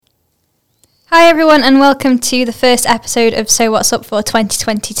Hi everyone and welcome to the first episode of So What's Up for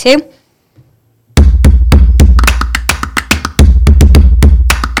 2022.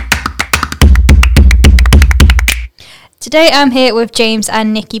 Today I'm here with James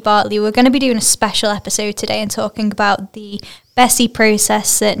and Nikki Bartley. We're going to be doing a special episode today and talking about the Bessie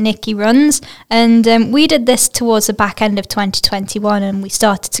process that Nikki runs. And we did this towards the back end of 2021 and we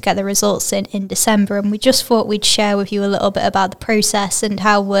started to get the results in December. And we just thought we'd share with you a little bit about the process and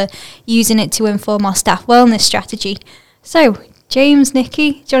how we're using it to inform our staff wellness strategy. So, James,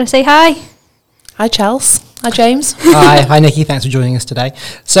 Nikki, do you want to say hi? Hi, Chelsea. Hi, James. Hi, Nikki. Thanks for joining us today.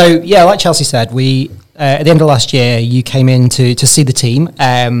 So, yeah, like Chelsea said, we at the end of last year, you came in to see the team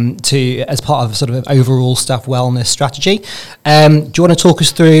as part of sort of an overall staff wellness strategy. Do you want to talk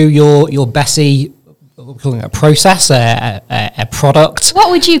us through your Bessie, what we're calling it, a process, a product? What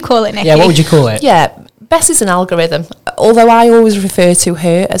would you call it, Nikki? Yeah, what would you call it? Yeah, Bessie's an algorithm, although I always refer to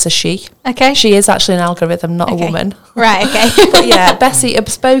her as a she. Okay. She is actually an algorithm, not a woman. Right, okay. But yeah, Bessie, a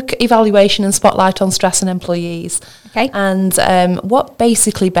bespoke evaluation and spotlight on stress and employees. Okay. And what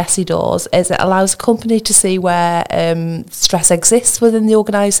basically Bessie does is it allows a company to see where stress exists within the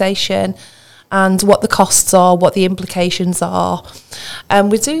organisation and what the costs are, what the implications are.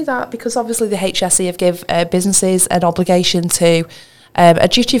 And we do that because obviously the HSE have given businesses an obligation to, a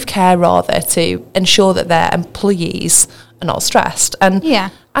duty of care rather, to ensure that their employees are not stressed. And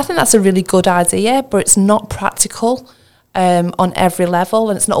Yeah. I think that's a really good idea, but it's not practical on every level,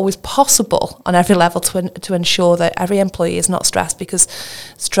 and it's not always possible on every level to ensure that every employee is not stressed, because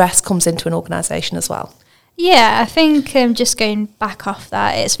stress comes into an organisation as well. Yeah, I think just going back off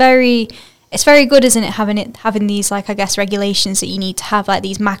that, it's very good, isn't it, having these, like, I guess, regulations that you need to have, like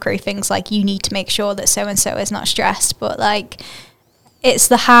these macro things, like you need to make sure that so and so is not stressed, but like it's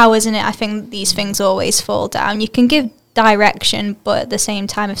the how, isn't it? I think these things always fall down. You can give direction, but at the same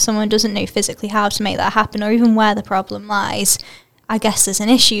time, if someone doesn't know physically how to make that happen or even where the problem lies, I guess there's an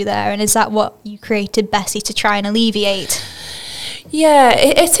issue there. And is that what you created Bessie to try and alleviate? Yeah,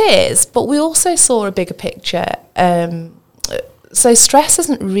 it is, but we also saw a bigger picture. So stress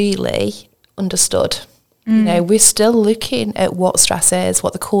isn't really understood. You know, we're still looking at what stress is,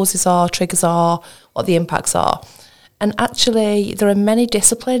 what the causes are, triggers are, what the impacts are. And actually, there are many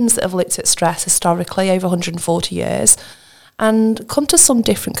disciplines that have looked at stress historically over 140 years and come to some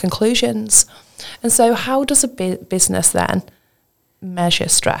different conclusions. And so how does a business then measure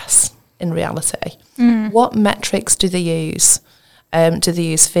stress in reality? What metrics do they use? Do they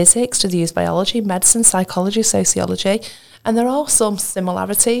use physics? Do they use biology, medicine, psychology, sociology? And there are some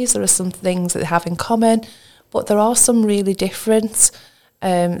similarities. There are some things that they have in common, but there are some really different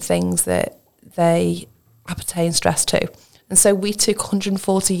things that they appertain stress to. And so we took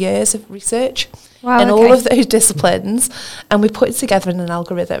 140 years of research in all of those disciplines, and we put it together in an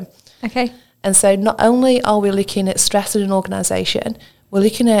algorithm. Okay. And so not only are we looking at stress in an organisation, we're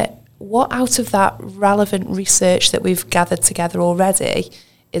looking at what out of that relevant research that we've gathered together already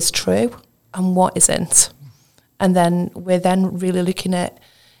is true and what isn't. And then we're then really looking at,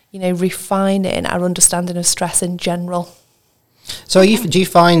 refining our understanding of stress in general. So do you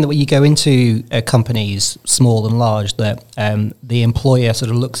find that when you go into companies, small and large, that the employer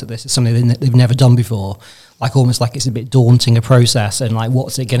sort of looks at this as something they've never done before, like almost like it's a bit daunting a process, and like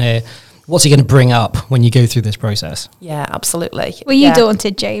what's it going to bring up when you go through this process? Yeah, absolutely. Were you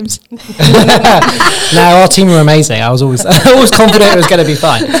daunted, James? No, our team were amazing. I was always confident it was going to be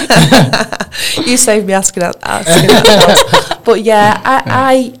fine. You saved me asking that. But yeah,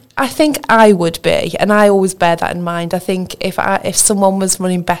 I think I would be, and I always bear that in mind. I think if someone was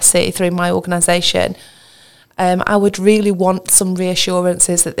running Bessie through my organisation, I would really want some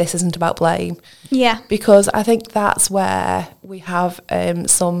reassurances that this isn't about blame. Yeah. Because I think that's where we have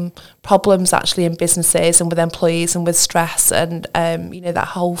some problems actually in businesses and with employees and with stress and, that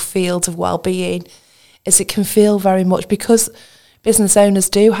whole field of well-being, is it can feel very much, because business owners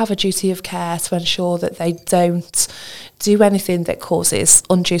do have a duty of care to ensure that they don't do anything that causes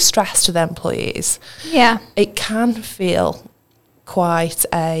undue stress to their employees. Yeah. It can feel quite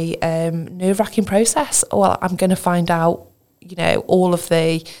a nerve-wracking process. Well, I'm going to find out, all of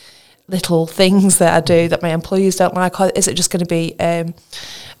the little things that I do that my employees don't like. Or is it just going to be a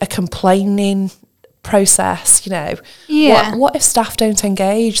complaining process? Yeah. What if staff don't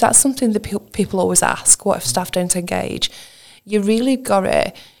engage? That's something that people always ask. What if staff don't engage? You really got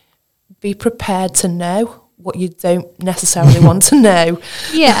to be prepared to know what you don't necessarily want to know.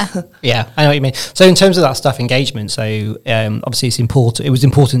 Yeah. Yeah, I know what you mean. So in terms of that staff engagement, so obviously it's important. It was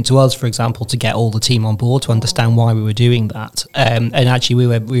important to us, for example, to get all the team on board to understand why we were doing that. And actually we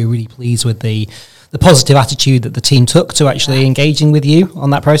were really pleased with the the positive attitude that the team took to actually engaging with you on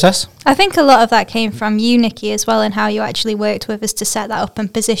that process? I think a lot of that came from you, Nikki, as well, and how you actually worked with us to set that up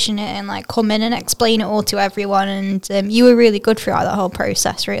and position it and like come in and explain it all to everyone. And you were really good throughout that whole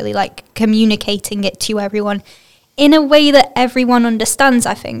process, really, like communicating it to everyone in a way that everyone understands,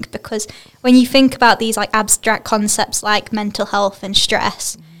 I think, because when you think about these like abstract concepts like mental health and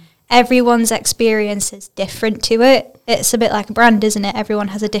stress, everyone's experience is different to it. It's a bit like a brand, isn't it? Everyone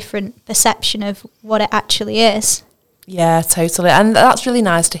has a different perception of what it actually is. Yeah, totally. And that's really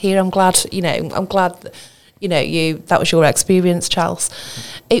nice to hear. I'm glad that, that was your experience, Charles.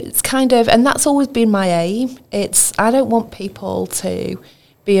 It's kind of, and that's always been my aim. I don't want people to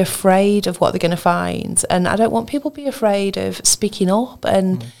be afraid of what they're going to find. And I don't want people to be afraid of speaking up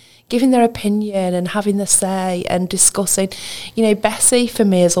and giving their opinion and having their say and discussing. Bessie for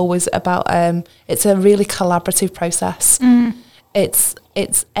me is always about, it's a really collaborative process.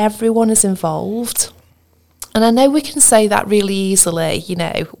 It's everyone is involved. And I know we can say that really easily,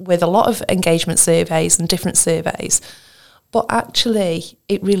 with a lot of engagement surveys and different surveys, but actually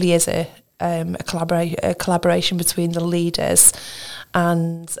it really is a collaboration between the leaders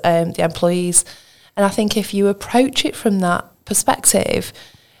and the employees. And I think if you approach it from that perspective,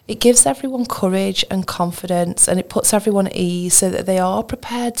 it gives everyone courage and confidence, and it puts everyone at ease so that they are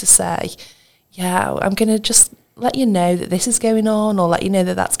prepared to say, yeah, I'm going to just let you know that this is going on, or let you know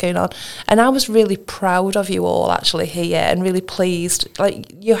that that's going on. And I was really proud of you all actually here, and really pleased.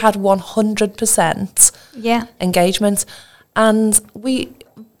 Like, you had 100% engagement. And we,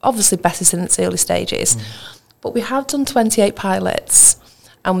 obviously Bessie's in its early stages, but we have done 28 pilots,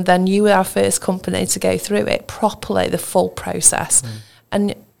 and then you were our first company to go through it properly, the full process.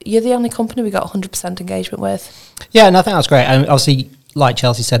 And you're the only company we got 100% engagement with. Yeah, and I think that's great. And obviously, like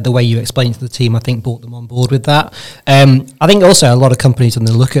Chelsea said, the way you explained it to the team, I think brought them on board with that. I think also a lot of companies, when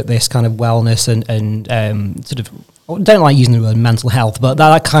they look at this kind of wellness and sort of, I don't like using the word mental health, but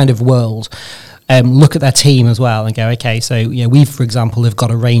that kind of world, look at their team as well and go, okay, so we, for example, have got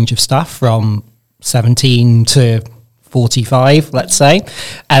a range of staff from 17 to 45, let's say.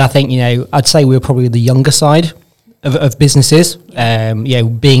 And I think, I'd say we're probably the younger side of businesses.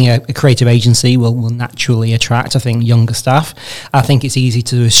 Being a creative agency will naturally attract, I think, younger staff. I think it's easy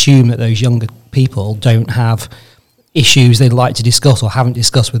to assume that those younger people don't have issues they'd like to discuss or haven't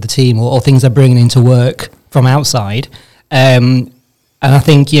discussed with the team, or things they're bringing into work from outside. And I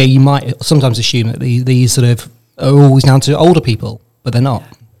think, you might sometimes assume that these sort of are always down to older people, but they're not.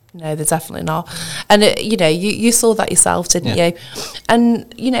 No, they're definitely not. And, you saw that yourself, didn't you?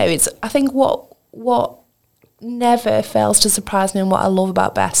 And, it's, I think what never fails to surprise me, and what I love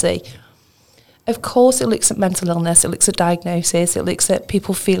about Bessie, of course it looks at mental illness, it looks at diagnosis, it looks at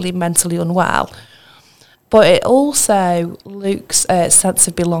people feeling mentally unwell, but it also looks at a sense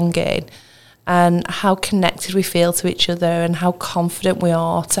of belonging and how connected we feel to each other and how confident we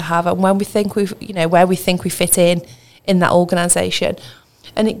are to have, and when we think where we think we fit in that organisation.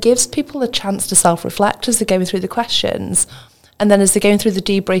 And it gives people a chance to self-reflect as they're going through the questions, and then as they're going through the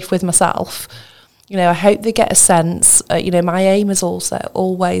debrief with myself, I hope they get a sense, my aim is also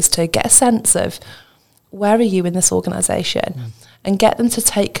always to get a sense of where are you in this organisation, and get them to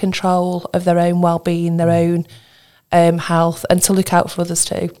take control of their own well-being, their own health, and to look out for others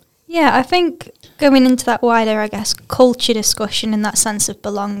too. Yeah, I think going into that wider, I guess, culture discussion and that sense of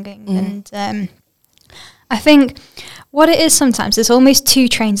belonging. And I think what it is sometimes, there's almost two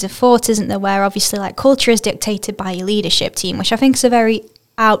trains of thought, isn't there, where obviously like culture is dictated by your leadership team, which I think is a very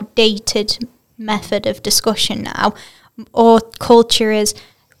outdated method of discussion now, or culture is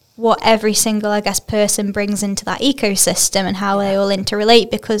what every single, I guess, person brings into that ecosystem and how they all interrelate,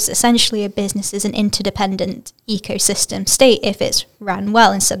 because essentially a business is an interdependent ecosystem state if it's ran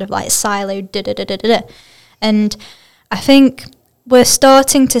well, instead of like siloed And I think we're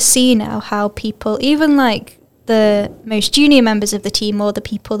starting to see now how people, even like the most junior members of the team, or the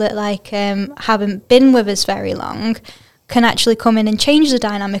people that like haven't been with us very long, can actually come in and change the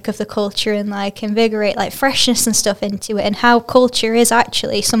dynamic of the culture and like invigorate like freshness and stuff into it, and how culture is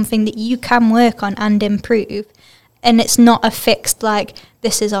actually something that you can work on and improve, and it's not a fixed like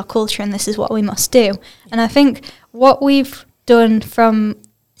this is our culture and this is what we must do. And I think what we've done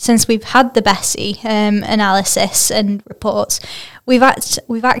since we've had the Bessie analysis and reports, we've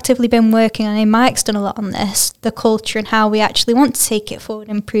actively been working, and Mike's done a lot on this, the culture and how we actually want to take it forward,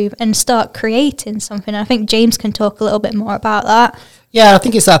 improve, and start creating something. And I think James can talk a little bit more about that. Yeah, I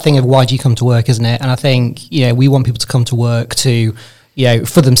think it's that thing of why do you come to work, isn't it? And I think, we want people to come to work to,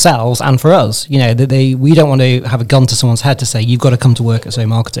 for themselves and for us. We don't want to have a gun to someone's head to say, you've got to come to work at So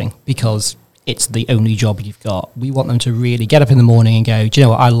Marketing, because it's the only job you've got. We want them to really get up in the morning and go, do you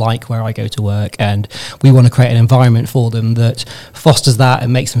know what, I like where I go to work, and we want to create an environment for them that fosters that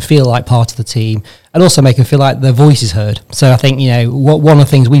and makes them feel like part of the team, and also make them feel like their voice is heard. So I think, one of the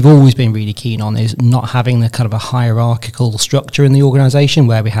things we've always been really keen on is not having the kind of a hierarchical structure in the organisation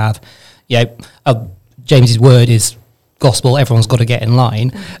where we have, James's word is gospel, everyone's got to get in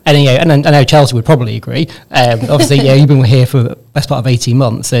line. And and I know Chelsea would probably agree. Obviously, you've been here for the best part of 18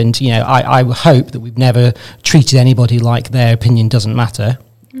 months, and I hope that we've never treated anybody like their opinion doesn't matter.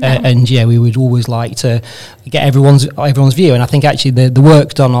 And we would always like to get everyone's view. And I think actually the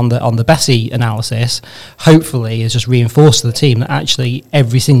work done on the Bessie analysis hopefully has just reinforced to the team that actually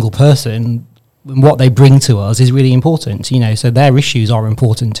every single person and what they bring to us is really important. So their issues are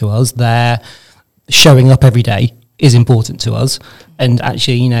important to us. Their showing up every day is important to us, and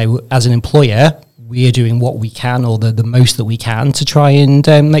actually, as an employer, we are doing what we can, or the most that we can, to try and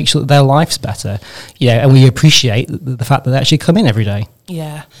make sure that their life's better. And we appreciate the fact that they actually come in every day.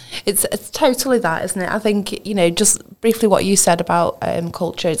 Yeah, it's totally that, isn't it? I think just briefly what you said about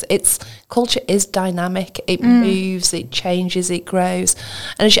culture. Culture is dynamic. It moves, it changes, it grows,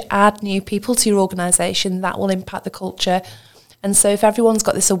 and as you add new people to your organisation, that will impact the culture. And so if everyone's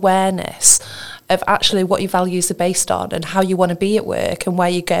got this awareness of actually what your values are based on and how you want to be at work and where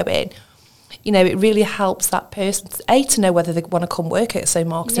you're going, it really helps that person, to know whether they want to come work at So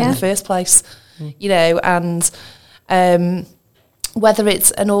Marketing in the first place, and whether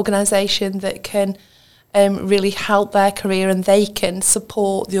it's an organisation that can really help their career and they can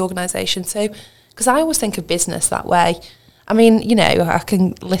support the organisation. So, because I always think of business that way. I mean, I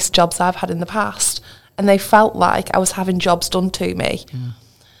can list jobs I've had in the past, and they felt like I was having jobs done to me.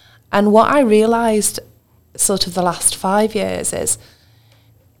 And what I realised sort of the last 5 years is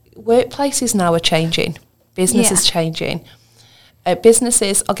workplaces now are changing. Business is changing.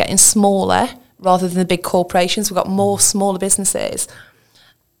 Businesses are getting smaller rather than the big corporations. We've got more smaller businesses.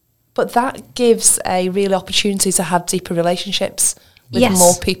 But that gives a real opportunity to have deeper relationships with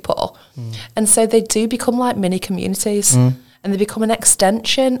more people. And so they do become like mini communities. And they become an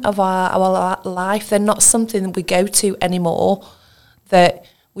extension of our life. They're not something that we go to anymore, that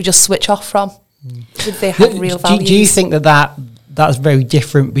we just switch off from. They have real values. Do you think that's very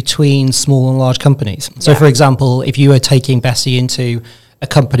different between small and large companies? So, for example, if you were taking Bessie into a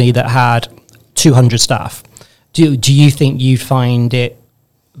company that had 200 staff, do you think you'd find it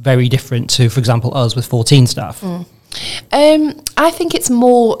very different to, for example, us with 14 staff? I think it's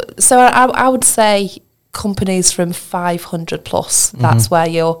more... So I would say companies from 500 plus, that's where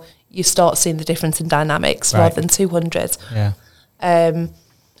you start seeing the difference in dynamics rather than 200.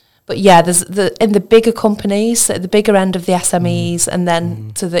 But there's in the bigger companies, at the bigger end of the SMEs, and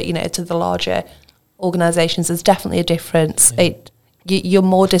then to the larger organisations, there's definitely a difference. You're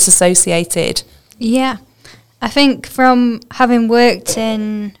more disassociated. Yeah, I think from having worked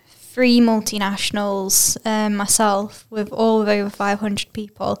in 3 multinationals myself, with all of over 500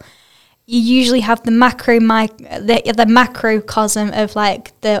 people, you usually have the macrocosm of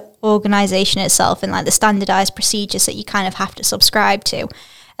like the organisation itself and like the standardised procedures that you kind of have to subscribe to.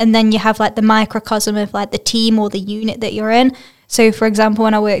 And then you have like the microcosm of like the team or the unit that you're in. So for example,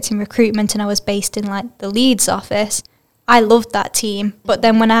 when I worked in recruitment and I was based in like the Leeds office, I loved that team. But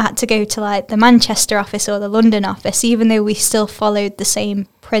then when I had to go to like the Manchester office or the London office, even though we still followed the same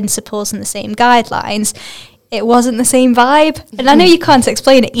principles and the same guidelines, it wasn't the same vibe. And I know you can't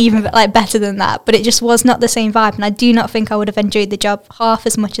explain it even like better than that, but it just was not the same vibe. And I do not think I would have enjoyed the job half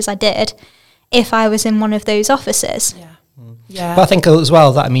as much as I did if I was in one of those offices. Yeah. But I think as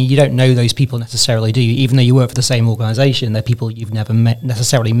well that, you don't know those people necessarily, do you? Even though you work for the same organisation, they're people you've never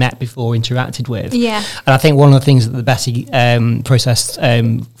necessarily met before, interacted with. Yeah. And I think one of the things that the Bessie process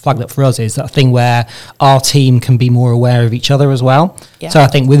flagged up for us is that thing where our team can be more aware of each other as well. Yeah. So I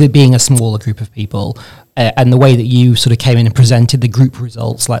think with it being a smaller group of people, and the way that you sort of came in and presented the group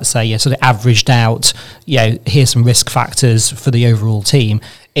results, let's say, sort of averaged out, here's some risk factors for the overall team.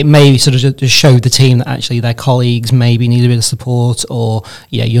 It may sort of just show the team that actually their colleagues maybe need a bit of support, or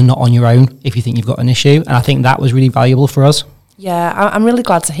you're not on your own if you think you've got an issue. And I think that was really valuable for us. Yeah, I'm really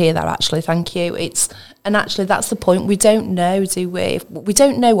glad to hear that, actually. Thank you. And actually that's the point. We don't know, do we? We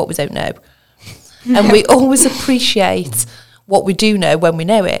don't know what we don't know. And we always appreciate what we do know when we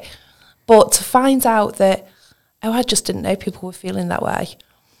know it. But to find out that, I just didn't know people were feeling that way.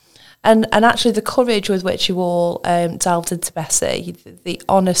 And actually the courage with which you all delved into Bessie, the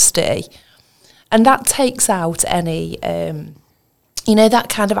honesty, and that takes out any, that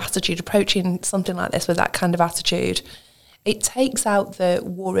kind of attitude, approaching something like this with that kind of attitude. It takes out the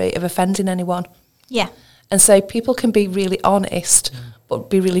worry of offending anyone. Yeah. And so people can be really honest, but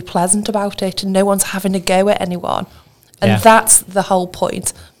be really pleasant about it, and no one's having a go at anyone. And that's the whole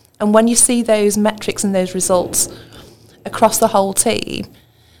point. And when you see those metrics and those results across the whole team,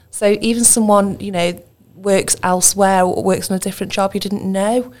 so even someone, you know, works elsewhere or works on a different job you didn't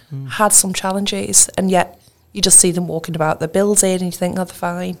know, had some challenges, and yet you just see them walking about their building and you think, oh, they're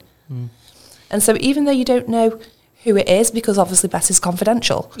fine. And so even though you don't know who it is, because obviously Bessie's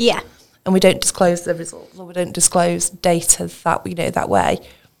confidential, and we don't disclose the results or we don't disclose data that, you know, that way,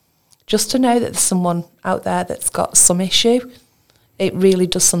 just to know that there's someone out there that's got some issue, it really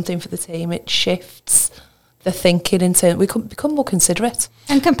does something for the team. It shifts the thinking in terms, we become more considerate.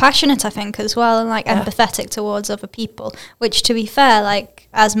 And compassionate, I think, as well, and like empathetic towards other people, which, to be fair, like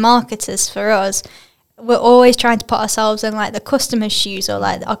as marketers for us, we're always trying to put ourselves in like the customer's shoes or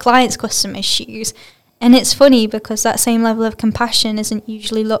like our client's customer's shoes. And it's funny because that same level of compassion isn't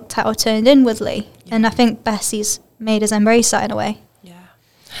usually looked at or turned inwardly. And I think Bessie's made us embrace that in a way. Yeah.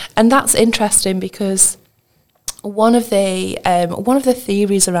 And that's interesting because one of the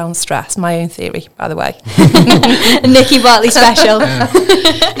theories around stress, my own theory, by the way, Nikki Bartley special,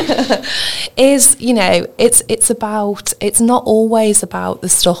 is, you know, it's not always about the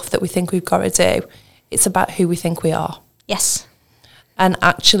stuff that we think we've got to do. It's about who we think we are. Yes. And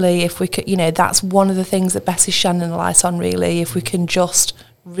actually, if we could, you know, that's one of the things that Bessie's shining the light on, really. If we can just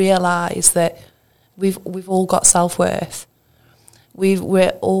realise that we've all got self-worth.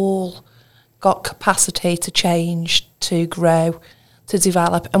 We're all got capacity to change, to grow, to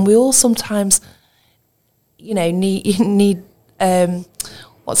develop. And we all sometimes, you know, need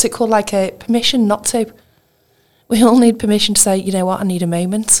what's it called, like a permission not to. We all need permission to say, you know what, I need a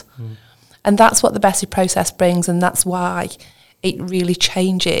moment. And that's what the Bessie process brings, and that's why it really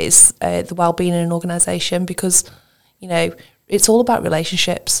changes the well-being in an organisation, because, you know, it's all about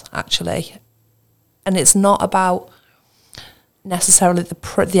relationships, actually. And it's not about necessarily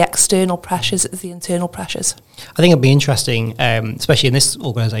the external pressures, it's the internal pressures. I think it'd be interesting, especially in this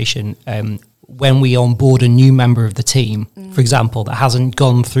organisation, when we onboard a new member of the team, for example, that hasn't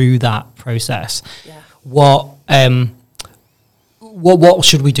gone through that process, what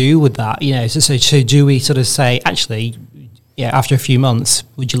should we do with that? You know, so do we sort of say, actually, after a few months,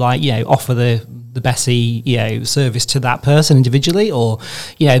 would you like, you know, offer the Bessie, you know, service to that person individually, or,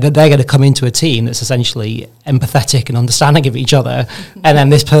 you know, that they're going to come into a team that's essentially empathetic and understanding of each other, and then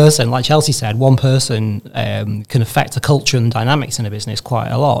this person, like Chelsea said, one person can affect the culture and dynamics in a business quite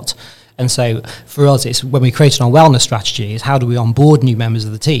a lot. And so for us, it's when we create our wellness strategy, is how do we onboard new members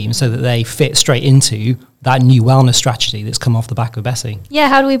of the team so that they fit straight into that new wellness strategy that's come off the back of Bessie. Yeah,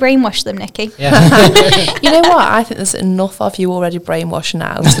 how do we brainwash them, Nikki? Yeah. You know what? I think there's enough of you already brainwashed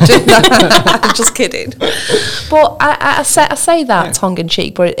now to do that. I'm just kidding. But I say that tongue in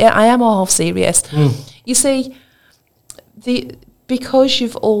cheek, but I am all serious. You see, because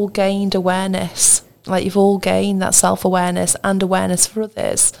you've all gained awareness, like you've all gained that self-awareness and awareness for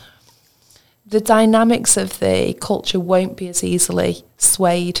others, the dynamics of the culture won't be as easily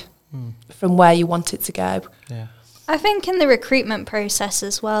swayed from where you want it to go. Yeah. I think in the recruitment process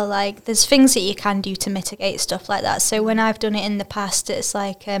as well, like there's things that you can do to mitigate stuff like that. So when I've done it in the past, it's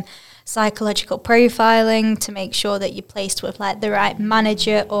like psychological profiling to make sure that you're placed with like the right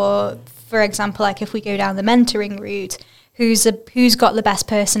manager, or for example, like if we go down the mentoring route, who's got the best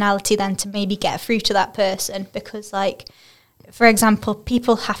personality then to maybe get through to that person, because like, for example,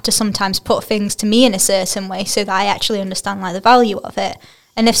 people have to sometimes put things to me in a certain way so that I actually understand like the value of it.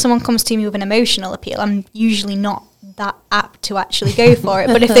 And if someone comes to me with an emotional appeal, I'm usually not that apt to actually go for it.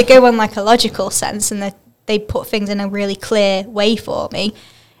 But if they go on like a logical sense and they put things in a really clear way for me,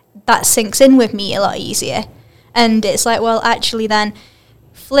 that sinks in with me a lot easier. And it's like, well, actually then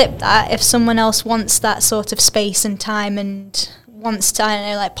flip that. If someone else wants that sort of space and time and wants to, I don't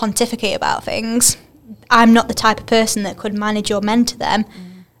know, like pontificate about things, I'm not the type of person that could manage or mentor them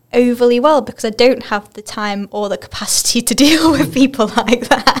overly well, because I don't have the time or the capacity to deal with people like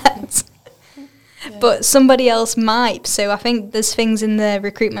that. But somebody else might. So I think there's things in the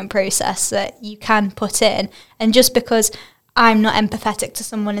recruitment process that you can put in, and just because I'm not empathetic to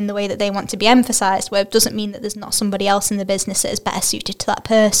someone in the way that they want to be emphasised with doesn't mean that there's not somebody else in the business that is better suited to that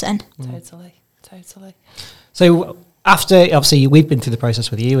person. Totally. So after, obviously, we've been through the process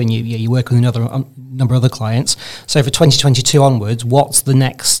with you, and you work with another number of other clients. So for 2022 onwards, what's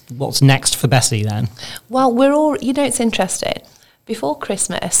next for Bessie then? Well, we're all, you know, it's interesting. Before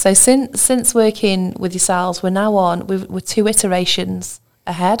Christmas, so since working with yourselves, we're now on, we're 2 iterations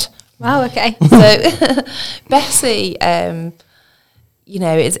ahead. Wow, okay. So Bessie, you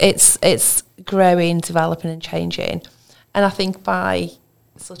know, it's growing, developing and changing. And I think by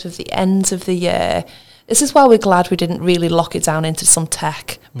sort of the end of the year. This is why we're glad we didn't really lock it down into some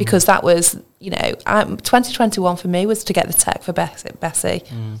tech, because that was, 2021 for me was to get the tech for Bessie.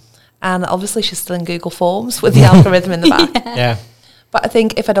 And obviously she's still in Google Forms with the algorithm in the back. Yeah. But I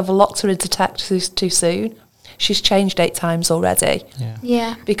think if I'd have locked her into tech too soon, she's changed 8 times already.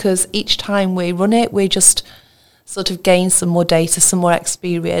 Yeah. Because each time we run it, we just sort of gain some more data, some more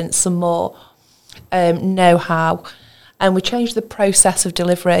experience, some more know-how, and we change the process of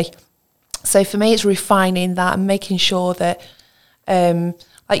delivery. So for me, it's refining that and making sure that,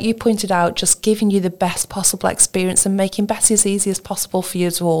 like you pointed out, just giving you the best possible experience and making Bessie as easy as possible for you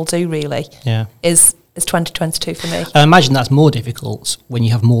to all do, really, is 2022 for me. I imagine that's more difficult when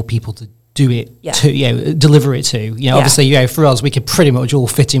you have more people to do it to, deliver it to. Obviously, for us, we could pretty much all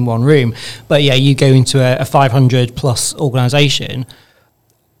fit in one room. But you go into a 500 plus organisation.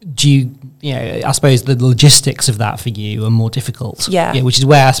 Do you, I suppose the logistics of that for you are more difficult. Which is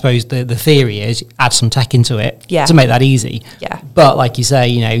where I suppose the theory is add some tech into it to make that easy. But like you say,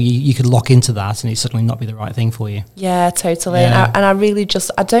 you could lock into that and it's suddenly not be the right thing for you. Yeah, totally. And I really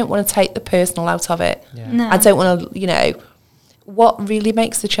I don't want to take the personal out of it. No. I don't want to, what really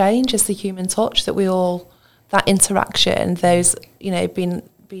makes the change is the human touch that we all, that interaction, those,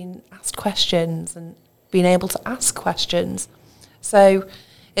 being asked questions and being able to ask questions. So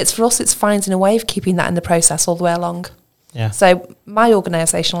it's for us, it's finding a way of keeping that in the process all the way along. So my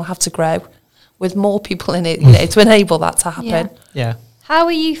organisation will have to grow with more people in it, to enable that to happen. How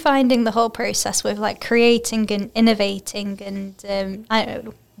are you finding the whole process with like creating and innovating and I don't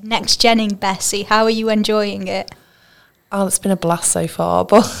know, next-genning Bessie? How are you enjoying it? Oh, it's been a blast so far,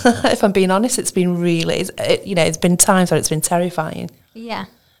 but if I'm being honest, it's been really, it's been times where it's been terrifying. Yeah.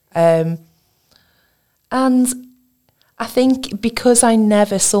 And I think because I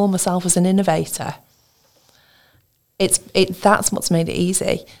never saw myself as an innovator, that's what's made it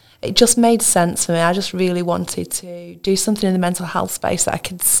easy. It just made sense for me. I just really wanted to do something in the mental health space that I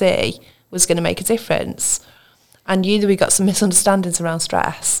could see was going to make a difference. I knew that we got some misunderstandings around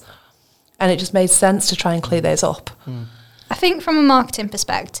stress, and it just made sense to try and clear those up. I think from a marketing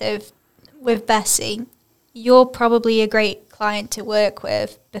perspective, with Bessie, you're probably a great client to work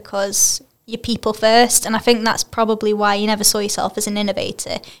with because you're people first, and I think that's probably why you never saw yourself as an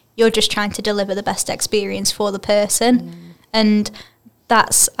innovator. You're just trying to deliver the best experience for the person, and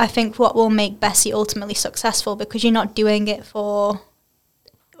that's, I think, what will make Bessie ultimately successful, because you're not doing it for,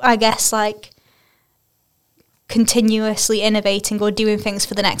 I guess, like continuously innovating or doing things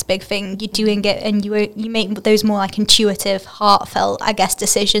for the next big thing. You're doing it and you make those more like intuitive, heartfelt, I guess,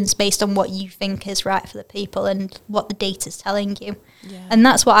 decisions based on what you think is right for the people and what the data's telling you. And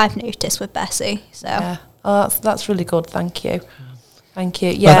that's what I've noticed with Bessie. So that's really good. Thank you.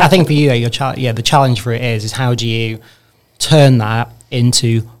 Well, I think for you, the challenge for it is how do you turn that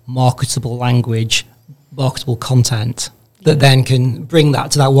into marketable language, marketable content that then can bring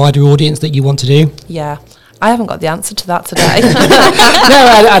that to that wider audience that you want to do? I haven't got the answer to that today.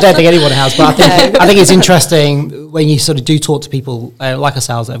 No, I don't think anyone has. But I think it's interesting when you sort of do talk to people like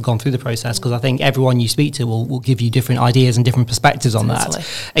ourselves that have gone through the process, because I think everyone you speak to will give you different ideas and different perspectives on that.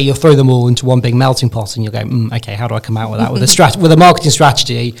 And you'll throw them all into one big melting pot, and you'll go, okay, how do I come out with that with a marketing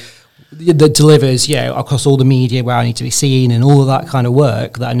strategy that delivers, across all the media where I need to be seen and all of that kind of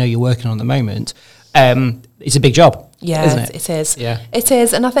work that I know you're working on at the moment. It's a big job. Isn't it? It is. Yeah, it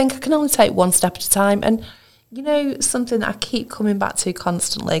is. And I think I can only take one step at a time. And something that I keep coming back to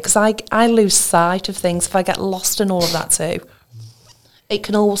constantly, because I lose sight of things if I get lost in all of that too. It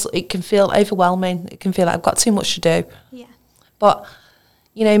can feel overwhelming. It can feel like I've got too much to do. But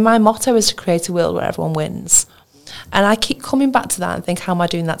my motto is to create a world where everyone wins, and I keep coming back to that and think, how am I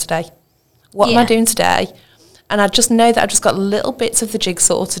doing that today? What am I doing today? And I just know that I've just got little bits of the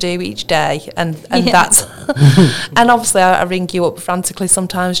jigsaw to do each day. And that's... and obviously I ring you up frantically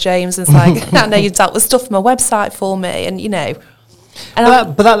sometimes, James. And it's like, I know you've dealt with stuff on my website for me. And,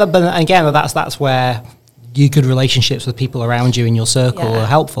 And but again, that's where your good relationships with people around you in your circle are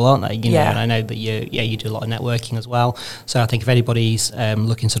helpful, aren't they? And I know that you do a lot of networking as well. So I think if anybody's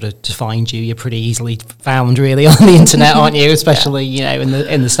looking sort of to find you, you're pretty easily found really on the internet, aren't you? Especially in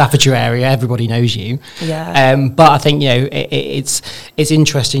the Staffordshire area, everybody knows you. But I think it's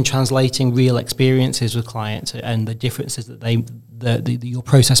interesting translating real experiences with clients and the differences that your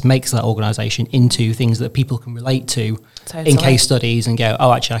process makes that organisation into things that people can relate to in case studies and go,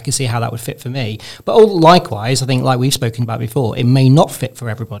 oh, actually, I can see how that would fit for me. But likewise, I think, like we've spoken about before, it may not fit for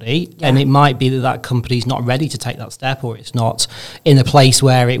everybody, and it might be that company's not ready to take that step, or it's not in a place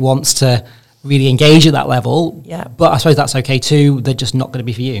where it wants to really engage at that level. But I suppose that's okay too. They're just not going to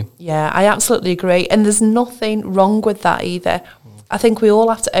be for you. I absolutely agree. And there's nothing wrong with that either. I think we all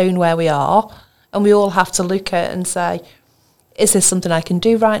have to own where we are, and we all have to look at and say, is this something I can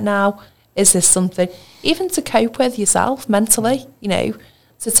do right now? Is this something, even to cope with yourself mentally, you know,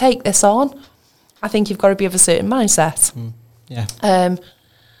 to take this on? I think you've got to be of a certain mindset. Yeah.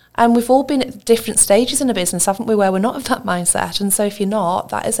 And we've all been at different stages in a business, haven't we, where we're not of that mindset. And so if you're not,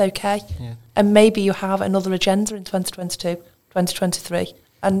 that is okay. Yeah. And maybe you have another agenda in 2022, 2023.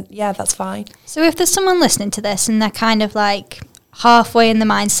 And yeah, that's fine. So if there's someone listening to this and they're kind of like halfway in the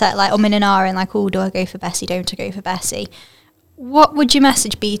mindset, like in and ahhing, like, oh, do I go for Bessie? Don't I go for Bessie? What would your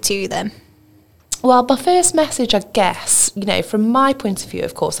message be to them? Well, my first message, I guess, you know, from my point of view,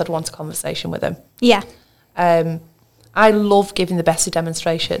 of course, I'd want a conversation with them. Yeah. I love giving the Bessie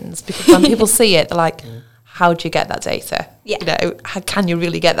demonstrations because when people see it, they're like, how do you get that data? Yeah. You know, how can you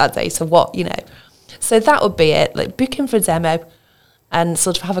really get that data? What, you know? So that would be it, like book in for a demo and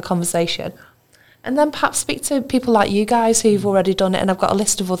sort of have a conversation. And then perhaps speak to people like you guys who've already done it. And I've got a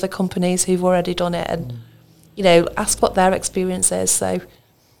list of other companies who've already done it and, you know, ask what their experience is. So,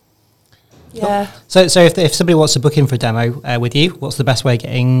 yeah. So if somebody wants to book in for a demo with you, what's the best way of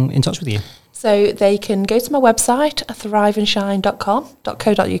getting in touch with you? So they can go to my website,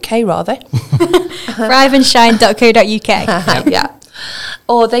 thriveandshine.com.co.uk rather. thriveandshine.co.uk. Yeah.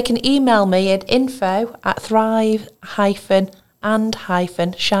 Or they can email me at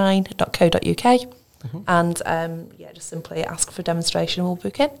info@thrive-and-shine.co.uk. And just simply ask for a demonstration and we'll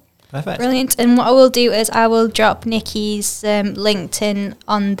book in. Perfect. Brilliant. And what I will do is I will drop Nikki's LinkedIn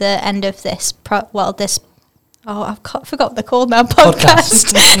on the end of this I've forgot what they're called now.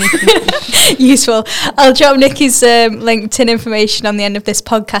 Podcast. Useful. I'll drop Nikki's LinkedIn information on the end of this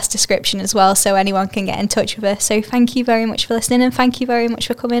podcast description as well, so anyone can get in touch with her. So thank you very much for listening, and thank you very much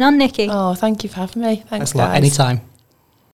for coming on, Nikki. Oh, thank you for having me. Thanks, a lot. guys. Anytime.